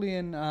nice.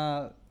 Julian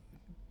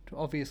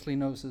obviously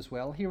knows as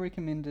well. He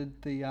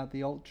recommended the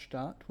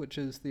Altstadt, which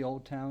is the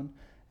old town,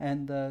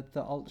 and the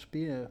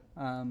Altbier,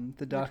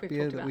 the dark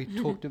beer that we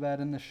talked about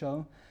in the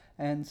show.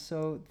 And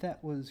so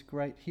that was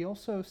great. He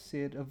also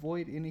said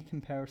avoid any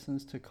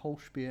comparisons to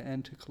Kolsch beer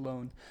and to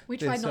Cologne. We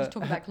tried not to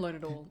talk about Cologne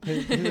at all.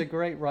 There's a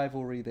great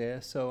rivalry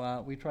there,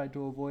 so we tried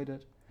to avoid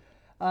it.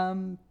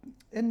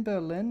 In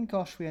Berlin,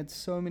 gosh, we had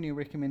so many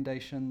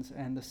recommendations,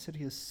 and the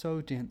city is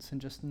so dense and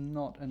just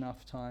not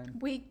enough time.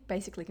 We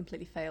basically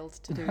completely failed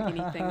to do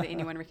anything that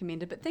anyone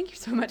recommended, but thank you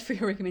so much for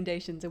your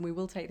recommendations, and we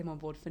will take them on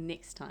board for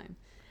next time.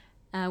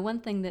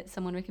 One thing that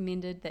someone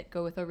recommended, that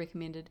Go With O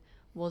recommended,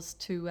 was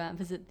to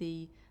visit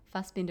the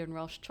Fassbinder and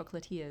Rausch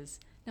chocolatiers.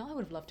 Now, I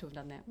would have loved to have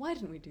done that. Why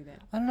didn't we do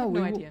that? I don't know,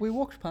 no idea. We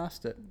walked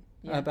past it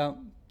about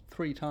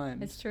 3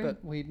 times. It's true.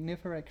 But we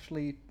never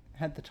actually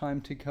had the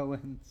time to go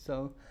in,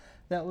 so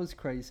that was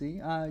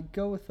crazy.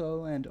 Go With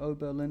O and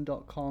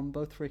oberlin.com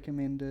both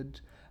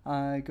recommended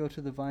go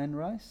to the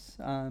Weinreis.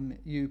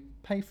 You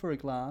pay for a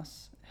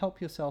glass, help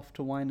yourself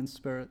to wine and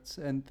spirits,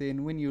 and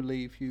then when you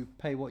leave, you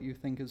pay what you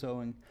think is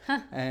owing.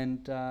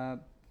 And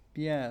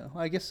yeah,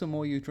 I guess the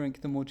more you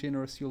drink, the more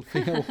generous you'll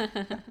feel.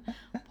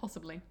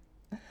 Possibly.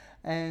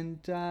 And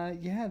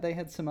yeah, they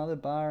had some other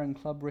bar and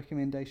club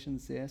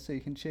recommendations there, so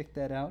you can check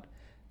that out.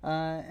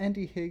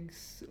 Andy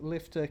Higgs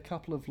left a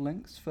couple of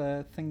links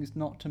for things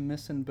not to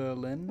miss in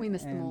Berlin. We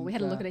missed them all. We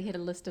had a look at it. He had a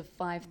list of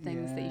 5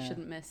 things that you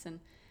shouldn't miss, and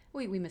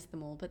we missed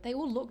them all. But they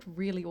all looked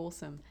really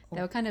awesome.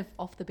 They were kind of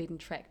off the beaten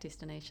track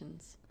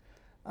destinations.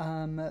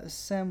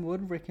 Sam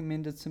Wood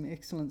recommended some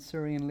excellent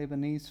Syrian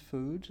Lebanese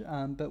food,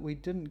 but we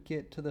didn't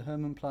get to the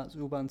Hermannplatz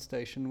U-Bahn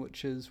station,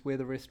 which is where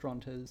the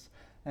restaurant is,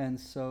 and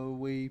so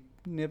we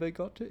never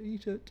got to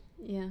eat it.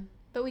 Yeah,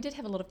 but we did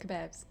have a lot of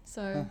kebabs,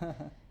 so...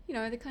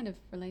 they're kind of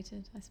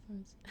related, I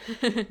suppose.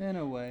 In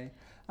a way.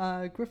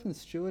 Griffin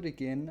Stewart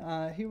again,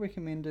 he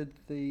recommended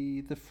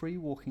the free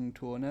walking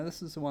tour. Now,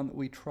 this is the one that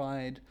we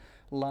tried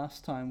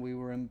last time we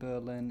were in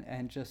Berlin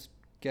and just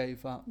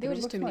gave up. There were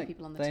just too many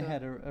people on the tour. They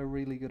had a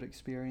really good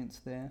experience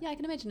there. Yeah, I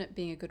can imagine it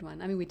being a good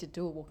one. I mean, we did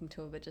do a walking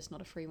tour, but just not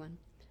a free one.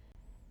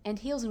 And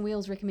Heels and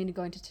Wheels recommended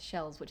going to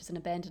Tischels, which is an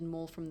abandoned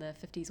mall from the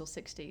 50s or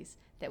 60s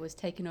that was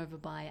taken over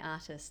by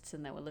artists,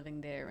 and they were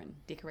living there and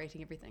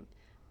decorating everything.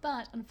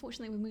 But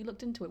unfortunately, when we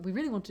looked into it, we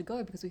really wanted to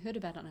go because we heard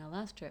about it on our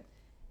last trip.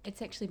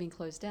 It's actually been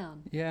closed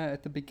down. Yeah,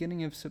 at the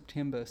beginning of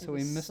September, so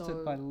we missed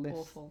it by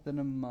less than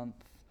a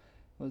month.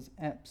 It was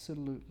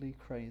absolutely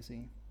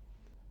crazy.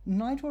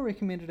 Nigel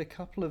recommended a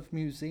couple of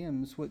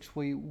museums which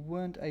we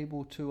weren't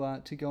able to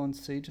go and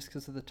see just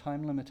because of the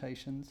time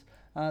limitations.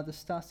 The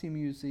Stasi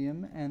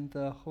Museum and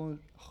the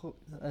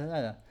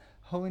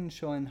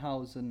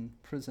Hohenschönhausen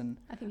prison.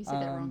 I think you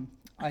said that wrong.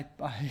 I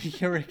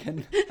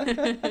reckon.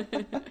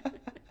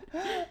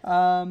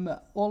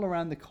 All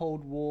around the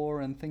Cold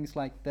War and things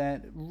like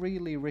that,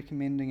 really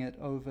recommending it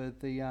over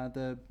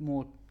the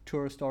more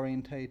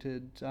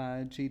tourist-orientated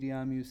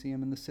GDR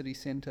museum in the city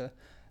centre.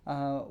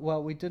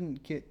 Well, we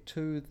didn't get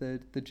to the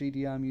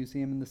GDR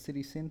museum in the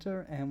city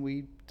centre, and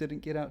we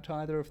didn't get out to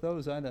either of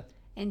those either.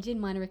 And Jen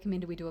Miner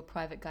recommended we do a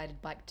private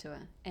guided bike tour,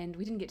 and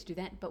we didn't get to do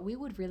that, but we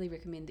would really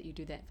recommend that you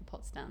do that for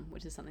Potsdam,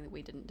 which is something that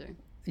we didn't do.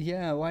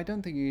 Yeah, well, I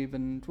don't think you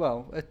even...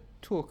 Well, a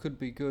tour could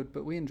be good,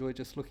 but we enjoy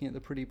just looking at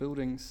the pretty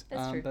buildings.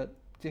 That's true. But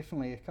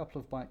definitely a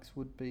couple of bikes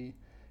would be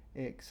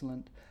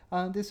excellent.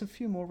 There's a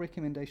few more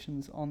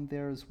recommendations on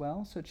there as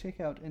well, so check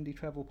out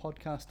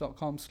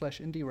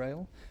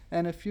indietravelpodcast.com/indierail.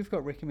 And if you've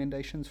got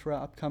recommendations for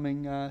our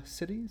upcoming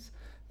cities,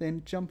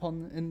 then jump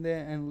on in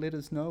there and let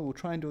us know. We'll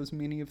try and do as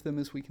many of them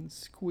as we can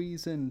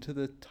squeeze into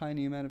the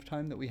tiny amount of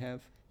time that we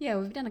have. Yeah,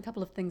 we've done a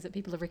couple of things that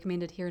people have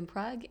recommended here in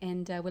Prague,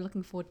 and we're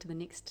looking forward to the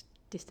next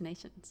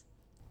destinations.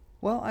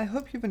 Well, I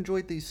hope you've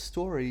enjoyed these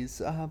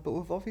stories, but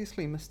we've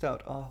obviously missed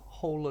out a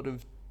whole lot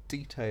of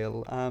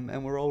detail,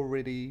 and we're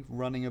already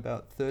running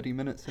about 30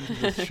 minutes into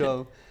this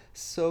show.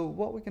 So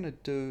what we're going to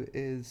do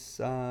is,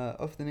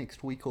 over the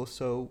next week or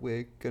so,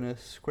 we're going to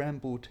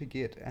scramble to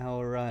get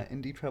our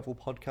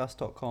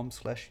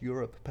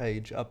indietravelpodcast.com/Europe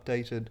page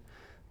updated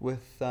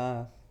with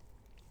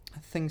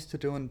things to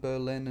do in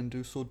Berlin and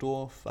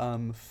Dusseldorf,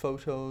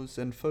 photos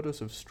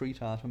of street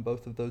art in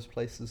both of those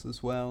places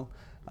as well.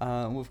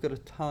 We've got a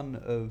ton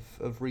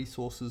of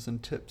resources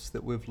and tips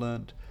that we've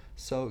learnt.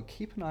 So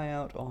keep an eye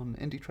out on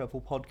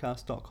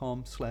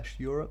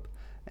indietravelpodcast.com/Europe,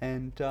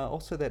 and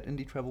also that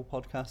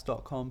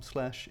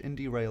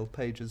indietravelpodcast.com/IndieRail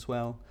page as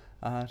well,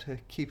 to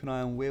keep an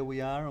eye on where we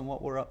are and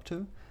what we're up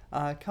to.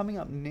 Coming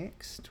up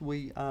next,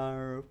 we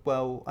are,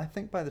 well, I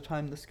think by the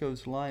time this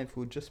goes live,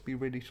 we'll just be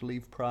ready to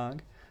leave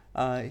Prague,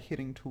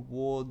 heading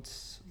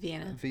towards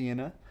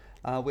Vienna.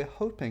 We're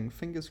hoping,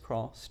 fingers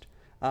crossed,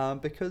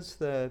 because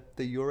the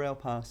Eurail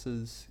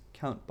passes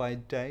count by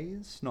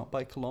days, not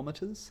by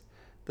kilometers.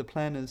 The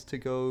plan is to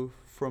go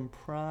from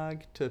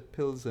Prague to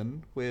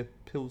Pilsen, where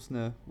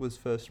Pilsner was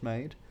first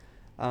made,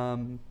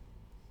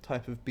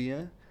 type of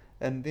beer,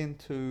 and then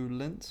to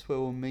Linz, where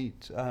we'll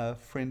meet a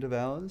friend of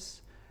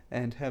ours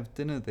and have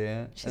dinner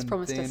there. She's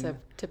promised us a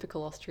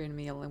typical Austrian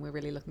meal, and we're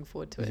really looking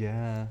forward to it.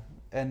 Yeah,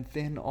 and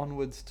then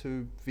onwards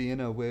to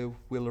Vienna, where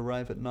we'll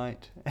arrive at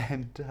night,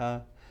 and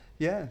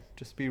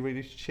just be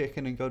ready to check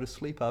in and go to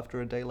sleep after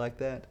a day like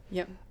that.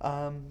 Yep.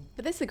 But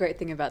that's the great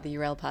thing about the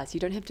Ural Pass. You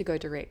don't have to go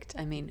direct.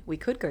 I mean, we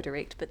could go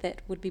direct, but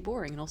that would be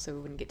boring, and also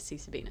we wouldn't get to see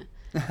Sabina.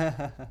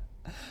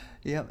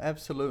 Yeah,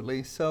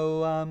 absolutely.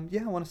 So, I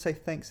want to say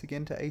thanks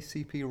again to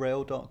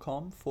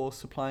acprail.com for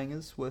supplying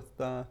us with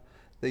the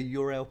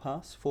Ural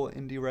Pass for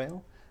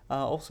IndieRail.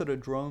 Also to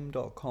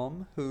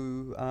drome.com,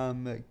 who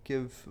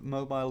give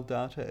mobile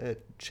data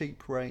at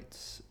cheap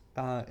rates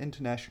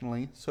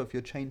internationally, so if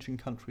you're changing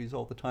countries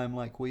all the time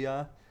like we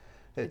are,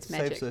 it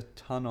saves a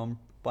ton on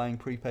buying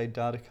prepaid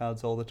data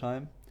cards all the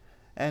time.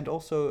 And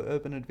also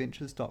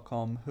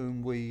urbanadventures.com,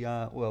 whom we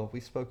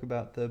spoke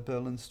about the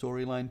Berlin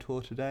Storyline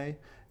tour today,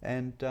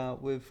 and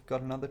we've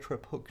got another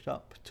trip hooked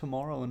up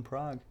tomorrow in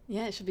Prague.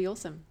 Yeah, it should be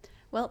awesome.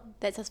 Well,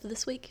 that's us for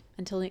this week.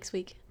 Until next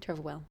week,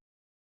 travel well.